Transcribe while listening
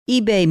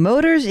eBay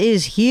Motors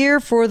is here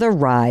for the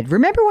ride.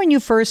 Remember when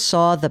you first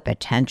saw the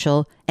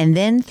potential? And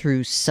then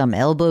through some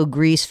elbow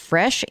grease,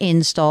 fresh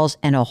installs,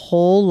 and a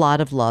whole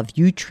lot of love,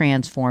 you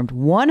transformed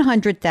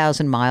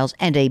 100,000 miles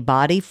and a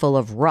body full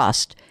of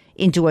rust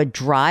into a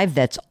drive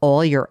that's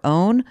all your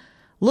own?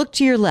 Look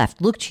to your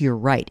left, look to your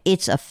right.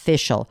 It's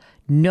official.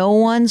 No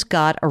one's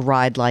got a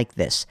ride like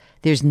this.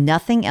 There's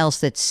nothing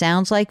else that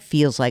sounds like,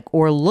 feels like,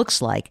 or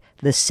looks like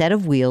the set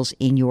of wheels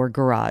in your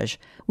garage.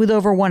 With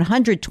over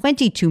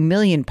 122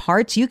 million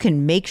parts, you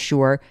can make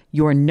sure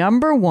your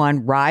number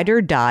one ride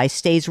or die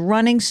stays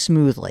running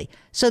smoothly.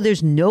 So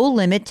there's no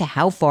limit to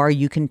how far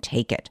you can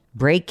take it.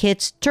 Brake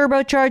kits,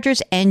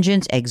 turbochargers,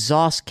 engines,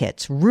 exhaust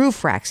kits,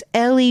 roof racks,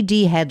 LED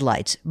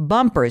headlights,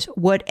 bumpers,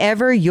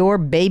 whatever your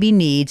baby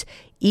needs,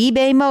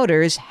 eBay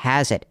Motors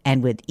has it.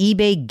 And with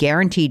eBay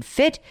Guaranteed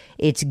Fit,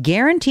 it's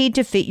guaranteed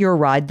to fit your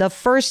ride the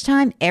first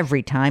time,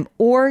 every time,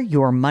 or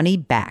your money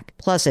back.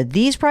 Plus, at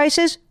these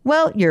prices,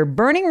 well, you're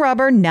burning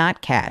rubber,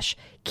 not cash.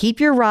 Keep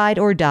your ride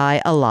or die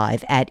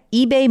alive at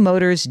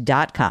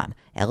ebaymotors.com.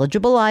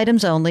 Eligible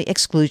items only.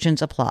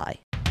 Exclusions apply.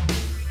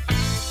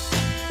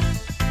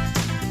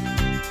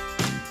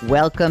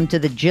 Welcome to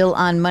the Jill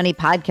on Money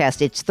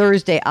podcast. It's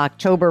Thursday,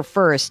 October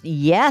 1st.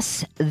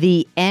 Yes,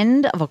 the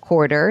end of a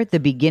quarter,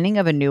 the beginning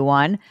of a new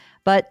one.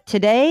 But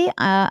today,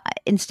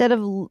 instead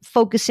of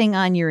focusing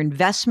on your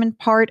investment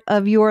part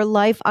of your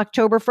life,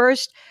 October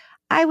 1st,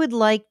 I would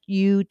like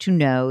you to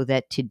know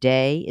that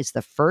today is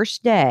the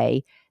first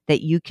day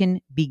that you can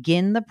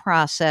begin the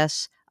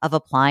process of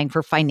applying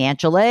for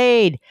financial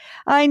aid.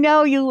 I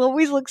know you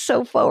always look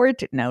so forward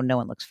to, no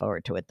one looks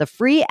forward to it. The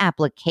free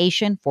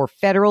application for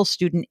federal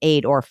student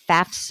aid, or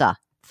FAFSA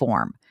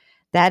form,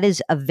 that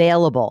is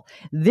available.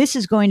 This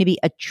is going to be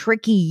a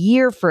tricky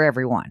year for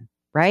everyone,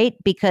 right?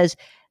 Because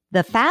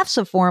the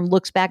FAFSA form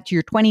looks back to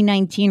your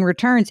 2019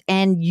 returns,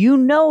 and you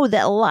know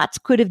that lots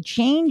could have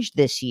changed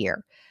this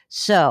year.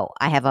 So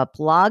I have a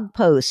blog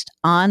post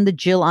on the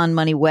Jill on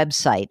Money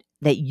website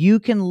that you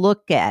can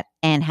look at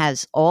and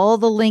has all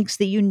the links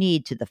that you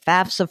need to the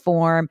FAFSA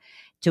form,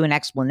 to an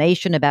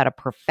explanation about a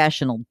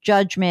professional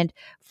judgment,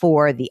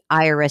 for the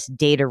IRS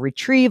data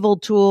retrieval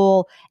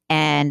tool,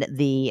 and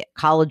the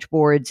College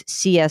Board's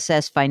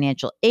CSS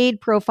financial aid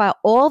profile.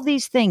 All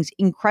these things,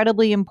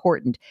 incredibly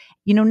important.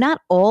 You know, not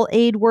all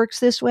aid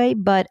works this way,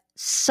 but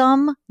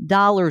some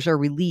dollars are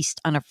released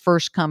on a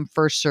first come,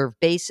 first served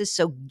basis.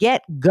 So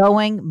get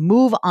going,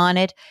 move on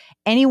it.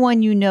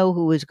 Anyone you know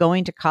who is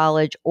going to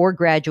college or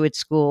graduate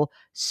school,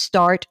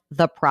 start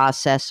the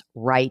process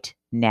right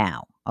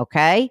now.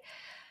 Okay?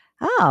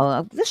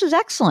 Oh, this is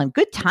excellent.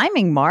 Good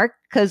timing, Mark,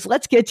 because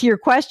let's get to your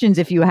questions.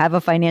 If you have a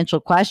financial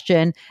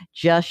question,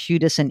 just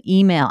shoot us an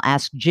email.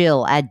 Ask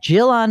Jill at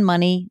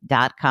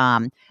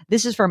jillonmoney.com.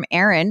 This is from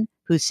Aaron,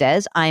 who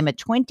says, I'm a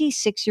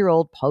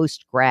 26-year-old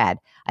post-grad.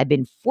 I've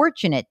been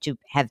fortunate to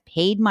have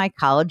paid my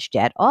college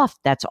debt off.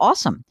 That's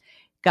awesome.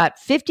 Got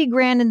 50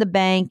 grand in the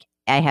bank.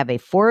 I have a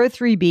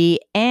 403B,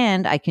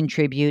 and I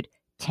contribute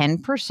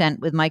 10%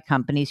 with my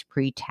company's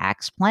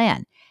pre-tax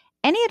plan.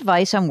 Any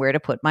advice on where to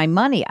put my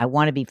money? I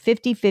want to be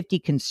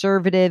 50-50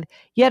 conservative,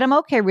 yet I'm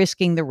okay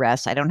risking the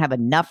rest. I don't have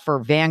enough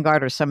for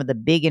Vanguard or some of the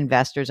big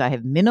investors. I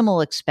have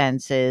minimal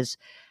expenses,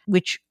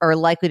 which are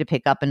likely to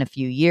pick up in a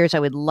few years. I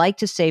would like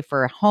to save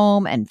for a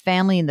home and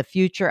family in the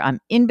future.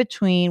 I'm in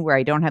between where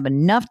I don't have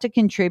enough to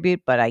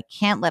contribute, but I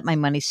can't let my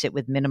money sit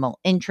with minimal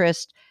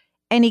interest.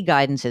 Any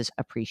guidance is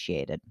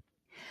appreciated.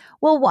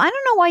 Well, I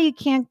don't know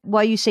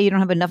why you say you don't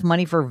have enough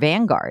money for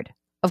Vanguard.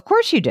 Of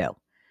course you do.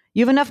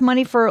 You have enough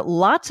money for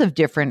lots of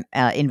different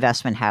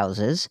investment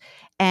houses,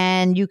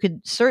 and you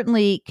could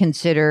certainly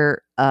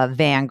consider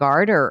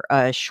Vanguard or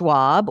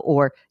Schwab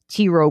or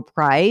T. Rowe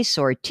Price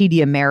or TD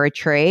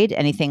Ameritrade,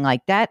 anything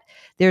like that.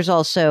 There's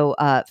also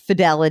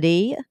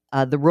Fidelity,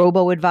 the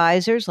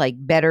robo-advisors like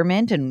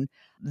Betterment, and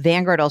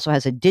Vanguard also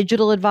has a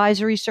digital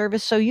advisory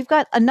service. So you've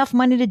got enough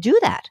money to do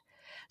that.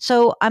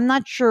 So I'm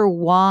not sure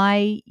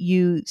why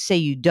you say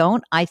you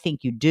don't. I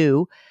think you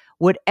do.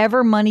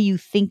 Whatever money you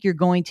think you're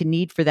going to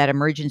need for that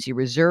emergency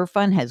reserve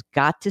fund has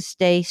got to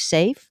stay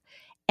safe.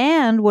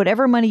 And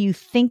whatever money you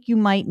think you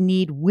might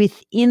need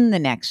within the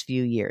next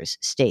few years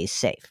stays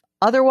safe.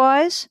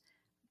 Otherwise,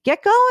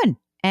 get going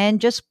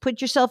and just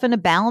put yourself in a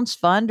balanced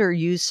fund or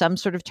use some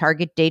sort of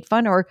target date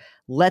fund, or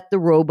let the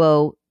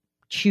robo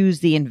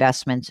choose the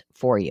investments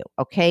for you.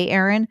 Okay,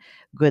 Aaron?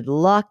 Good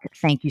luck.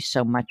 Thank you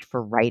so much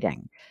for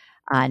writing.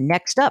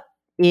 Next up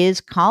is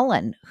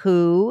Colin,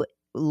 who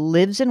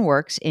lives and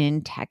works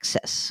in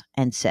Texas,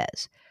 and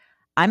says,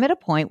 I'm at a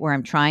point where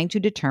I'm trying to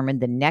determine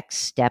the next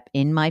step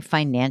in my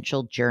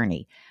financial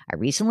journey. I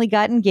recently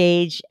got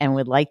engaged and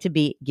would like to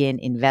begin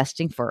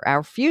investing for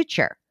our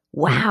future.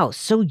 Wow,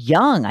 so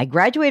young. I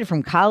graduated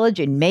from college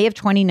in May of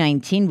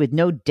 2019 with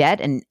no debt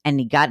and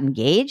he got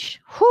engaged?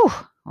 Whew.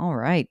 All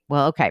right.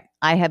 Well, okay.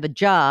 I have a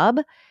job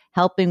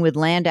helping with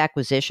land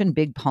acquisition,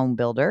 big home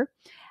builder.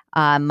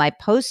 My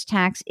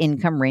post-tax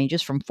income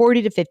ranges from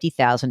 $40,000 to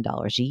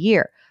 $50,000 a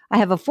year. I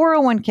have a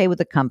 401k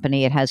with a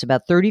company. It has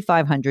about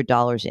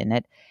 $3,500 in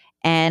it.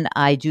 and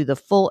I do the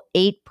full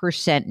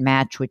 8%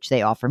 match, which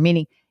they offer,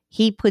 meaning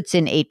he puts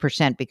in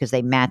 8% because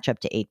they match up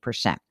to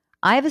 8%.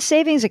 I have a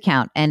savings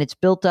account and it's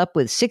built up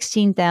with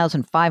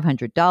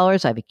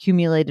 $16,500 I've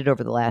accumulated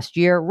over the last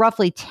year.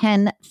 Roughly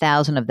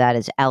 $10,000 of that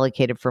is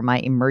allocated for my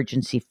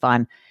emergency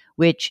fund,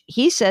 which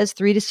he says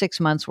 3 to 6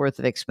 months worth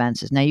of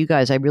expenses. Now, you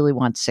guys, I really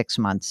want 6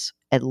 months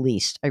at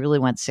least. I really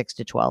want 6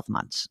 to 12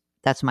 months.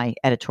 That's my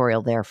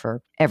editorial there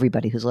for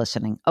everybody who's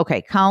listening.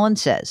 Okay, Colin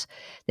says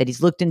that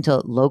he's looked into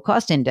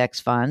low-cost index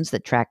funds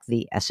that track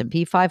the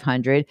S&P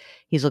 500.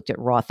 He's looked at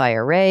Roth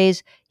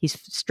IRAs. He's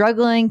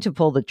struggling to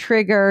pull the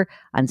trigger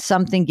on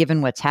something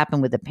given what's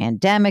happened with the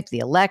pandemic, the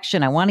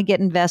election. I want to get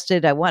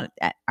invested. All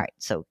right,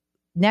 so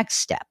next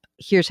step.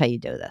 Here's how you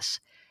do this.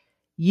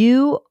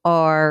 You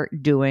are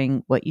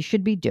doing what you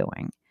should be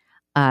doing.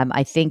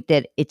 I think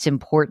that it's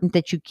important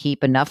that you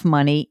keep enough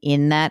money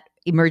in that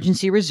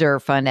emergency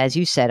reserve fund. As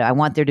you said, I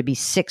want there to be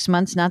 6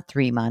 months, not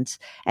 3 months.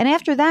 And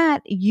after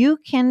that, you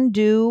can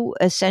do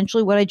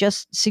essentially what I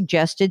just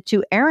suggested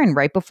to Aaron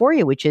right before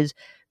you, which is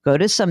go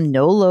to some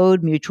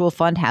no-load mutual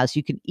fund house.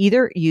 You can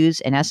either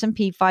use an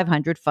S&P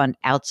 500 fund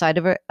outside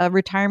of a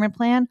retirement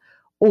plan,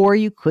 or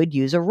you could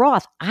use a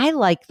Roth. I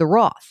like the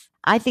Roth.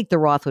 I think the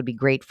Roth would be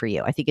great for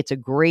you. I think it's a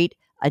great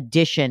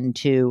addition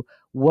to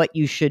what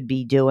you should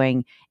be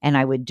doing. And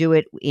I would do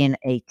it in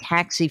a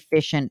tax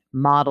efficient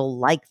model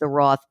like the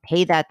Roth.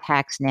 Pay that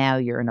tax now.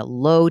 You're in a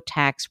low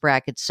tax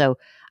bracket. So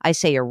I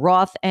say a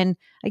Roth. And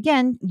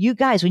again, you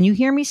guys, when you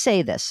hear me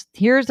say this,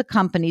 here's the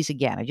companies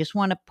again. I just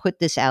want to put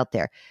this out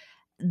there.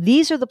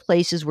 These are the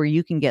places where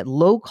you can get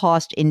low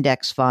cost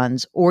index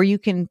funds, or you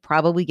can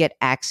probably get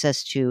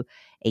access to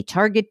a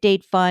target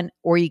date fund,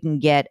 or you can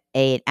get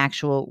an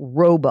actual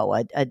robo,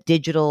 a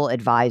digital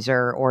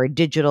advisor or a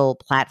digital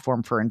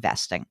platform for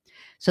investing.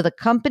 So the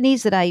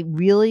companies that I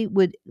really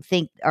would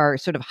think are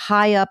sort of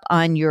high up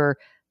on your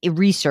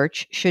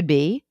research should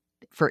be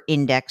for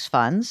index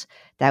funds.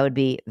 That would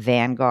be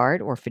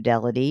Vanguard or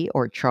Fidelity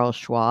or Charles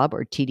Schwab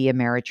or TD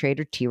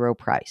Ameritrade or T. Rowe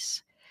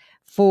Price.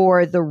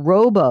 For the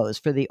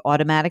robos, for the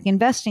automatic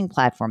investing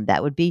platform,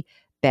 that would be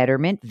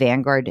Betterment.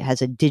 Vanguard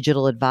has a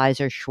digital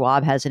advisor.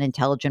 Schwab has an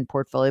intelligent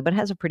portfolio, but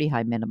has a pretty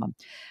high minimum.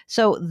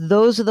 So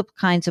those are the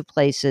kinds of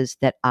places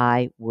that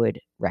I would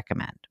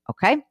recommend.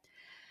 Okay.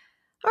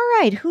 All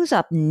right. Who's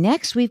up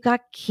next? We've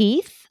got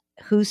Keith,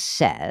 who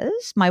says,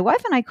 my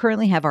wife and I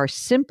currently have our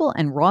simple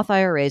and Roth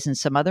IRAs and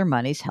some other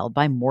monies held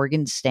by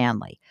Morgan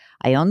Stanley.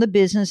 I own the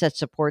business that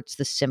supports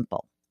the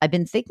simple. I've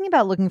been thinking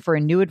about looking for a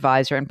new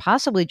advisor and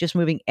possibly just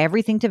moving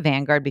everything to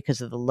Vanguard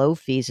because of the low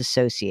fees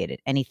associated.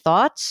 Any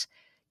thoughts?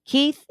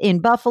 Keith in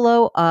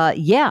Buffalo,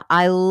 yeah,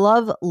 I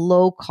love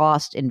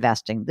low-cost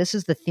investing. This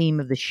is the theme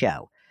of the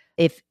show.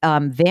 If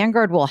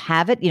Vanguard will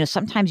have it,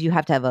 sometimes you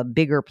have to have a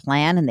bigger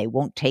plan and they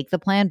won't take the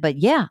plan. But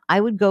yeah,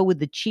 I would go with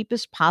the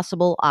cheapest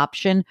possible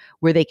option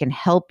where they can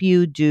help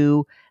you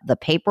do the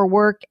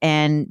paperwork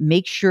and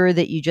make sure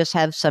that you just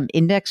have some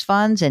index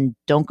funds and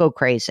don't go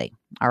crazy.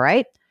 All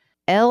right.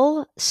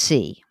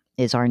 LC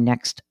is our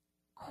next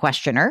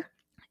questioner.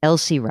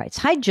 LC writes,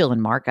 hi, Jill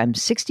and Mark. I'm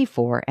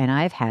 64 and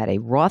I've had a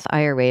Roth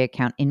IRA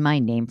account in my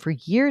name for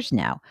years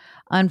now.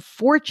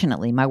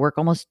 Unfortunately, my work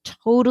almost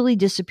totally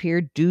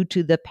disappeared due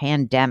to the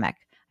pandemic.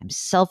 I'm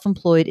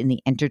self-employed in the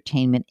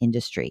entertainment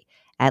industry.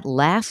 At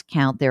last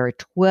count, there are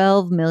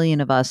 12 million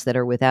of us that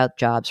are without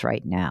jobs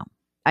right now.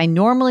 I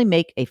normally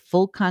make a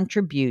full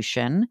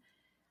contribution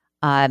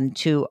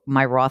to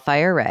my Roth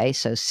IRA,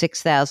 so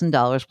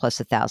 $6,000 plus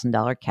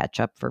 $1,000 catch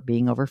up for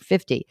being over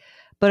 50.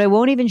 But I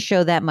won't even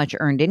show that much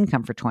earned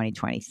income for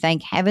 2020.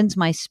 Thank heavens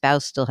my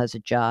spouse still has a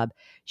job.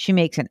 She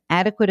makes an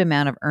adequate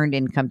amount of earned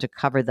income to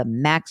cover the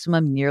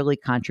maximum yearly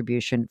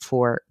contribution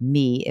for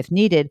me if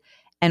needed,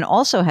 and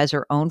also has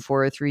her own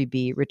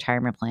 403b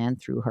retirement plan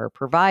through her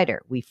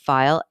provider. We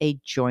file a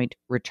joint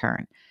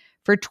return.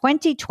 For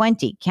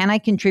 2020, can I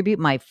contribute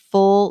my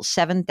full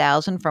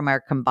 $7,000 from our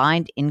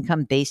combined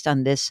income based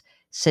on this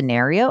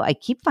scenario? I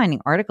keep finding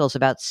articles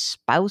about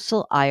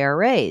spousal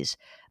IRAs.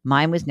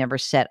 Mine was never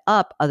set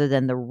up other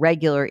than the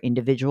regular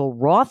individual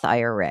Roth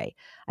IRA.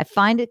 I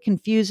find it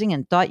confusing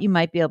and thought you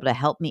might be able to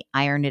help me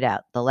iron it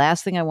out. The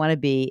last thing I want to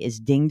be is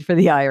dinged for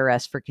the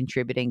IRS for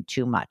contributing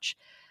too much.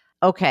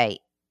 Okay,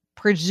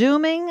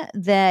 presuming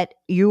that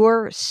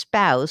your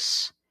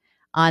spouse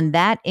on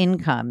that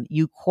income,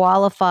 you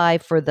qualify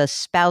for the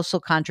spousal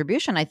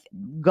contribution,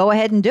 go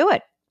ahead and do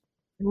it.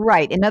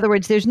 Right. In other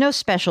words, there's no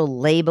special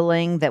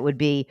labeling that would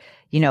be,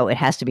 it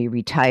has to be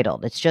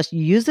retitled. It's just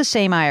you use the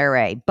same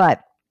IRA.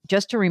 But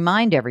just to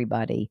remind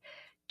everybody,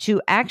 to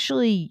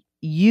actually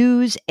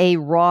use a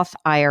Roth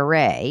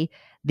IRA,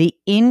 the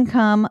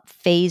income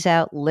phase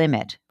out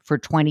limit for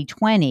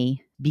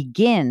 2020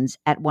 begins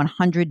at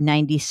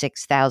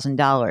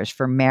 $196,000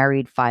 for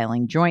married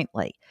filing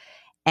jointly.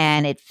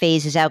 And it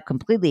phases out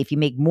completely. If you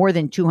make more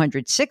than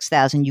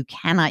 $206,000, you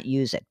cannot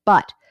use it.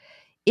 But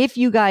if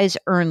you guys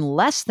earn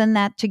less than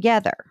that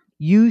together,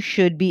 you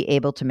should be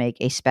able to make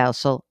a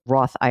spousal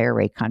Roth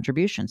IRA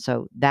contribution.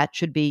 So that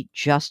should be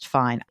just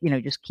fine.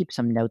 Just keep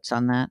some notes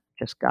on that.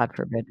 Just God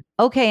forbid.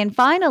 Okay, and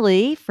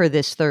finally, for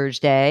this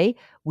Thursday,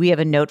 we have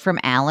a note from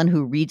Alan,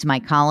 who reads my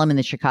column in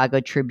the Chicago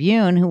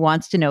Tribune, who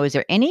wants to know, is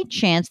there any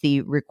chance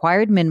the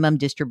required minimum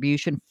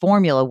distribution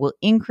formula will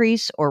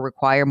increase or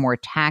require more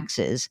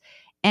taxes?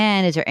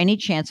 And is there any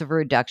chance of a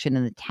reduction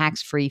in the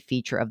tax-free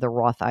feature of the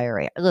Roth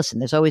IRA? Listen,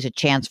 there's always a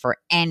chance for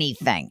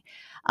anything.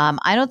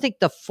 I don't think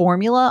the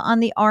formula on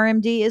the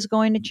RMD is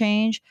going to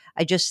change.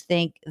 I just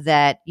think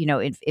that,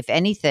 if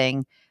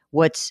anything,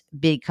 what's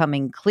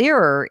becoming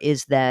clearer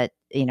is that,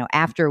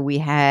 after we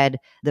had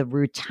the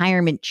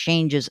retirement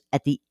changes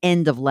at the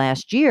end of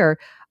last year,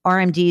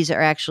 RMDs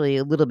are actually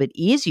a little bit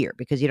easier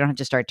because you don't have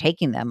to start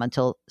taking them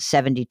until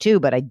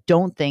 72. But I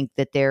don't think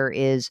that there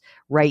is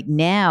right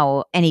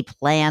now any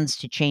plans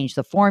to change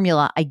the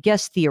formula. I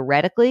guess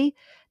theoretically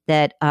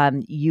that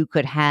you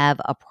could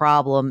have a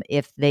problem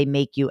if they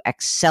make you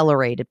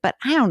accelerate it, but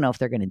I don't know if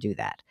they're going to do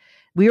that.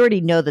 We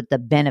already know that the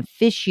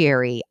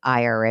beneficiary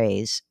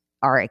IRAs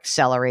are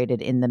accelerated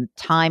in the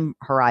time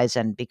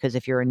horizon, because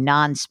if you're a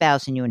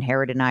non-spouse and you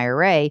inherit an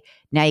IRA,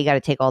 now you got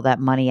to take all that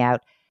money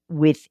out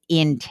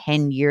within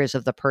 10 years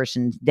of the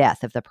person's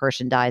death, if the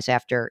person dies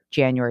after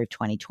January of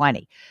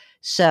 2020.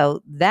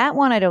 So that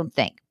one I don't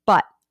think.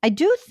 But I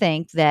do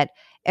think that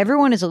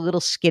everyone is a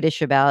little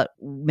skittish about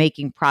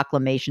making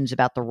proclamations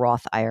about the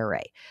Roth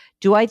IRA.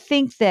 Do I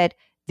think that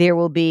there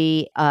will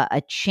be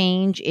a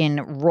change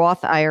in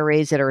Roth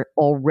IRAs that are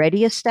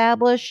already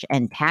established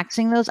and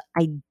taxing those?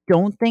 I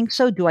don't think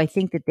so. Do I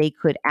think that they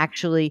could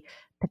actually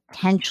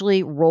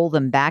potentially roll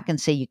them back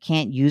and say you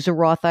can't use a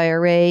Roth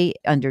IRA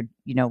under,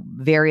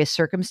 various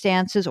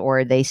circumstances,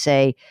 or they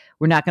say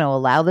we're not going to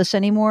allow this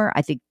anymore?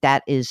 I think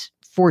that is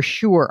for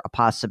sure a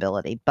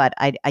possibility, but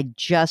I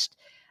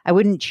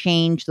wouldn't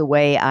change the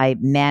way I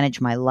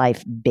manage my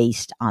life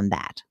based on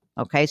that.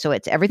 Okay, so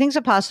everything's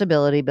a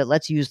possibility, but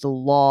let's use the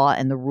law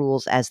and the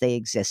rules as they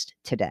exist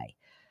today.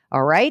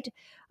 All right.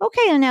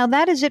 Okay, and now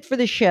that is it for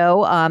the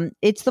show.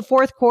 It's the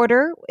fourth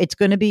quarter. It's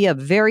going to be a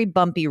very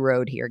bumpy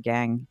road here,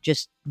 gang.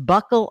 Just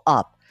buckle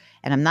up.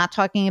 And I'm not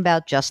talking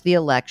about just the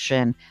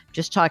election,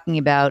 just talking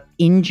about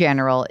in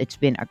general. It's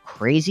been a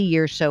crazy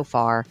year so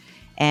far.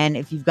 And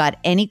if you've got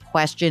any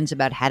questions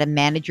about how to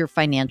manage your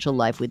financial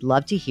life, we'd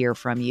love to hear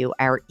from you.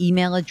 Our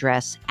email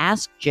address,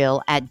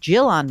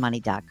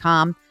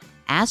 askjill@jillonmoney.com.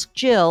 Ask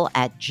Jill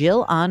at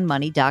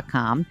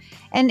jillonmoney.com.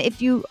 And if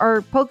you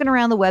are poking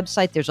around the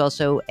website, there's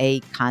also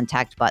a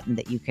contact button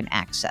that you can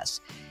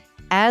access.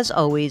 As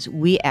always,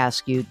 we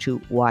ask you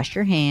to wash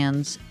your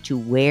hands, to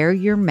wear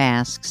your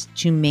masks,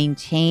 to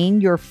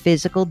maintain your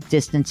physical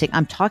distancing.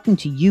 I'm talking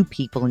to you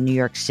people in New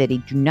York City.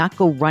 Do not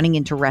go running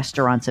into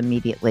restaurants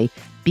immediately.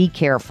 Be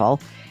careful.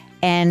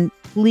 And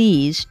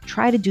please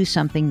try to do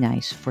something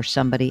nice for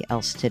somebody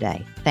else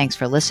today. Thanks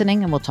for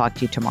listening, and we'll talk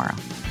to you tomorrow.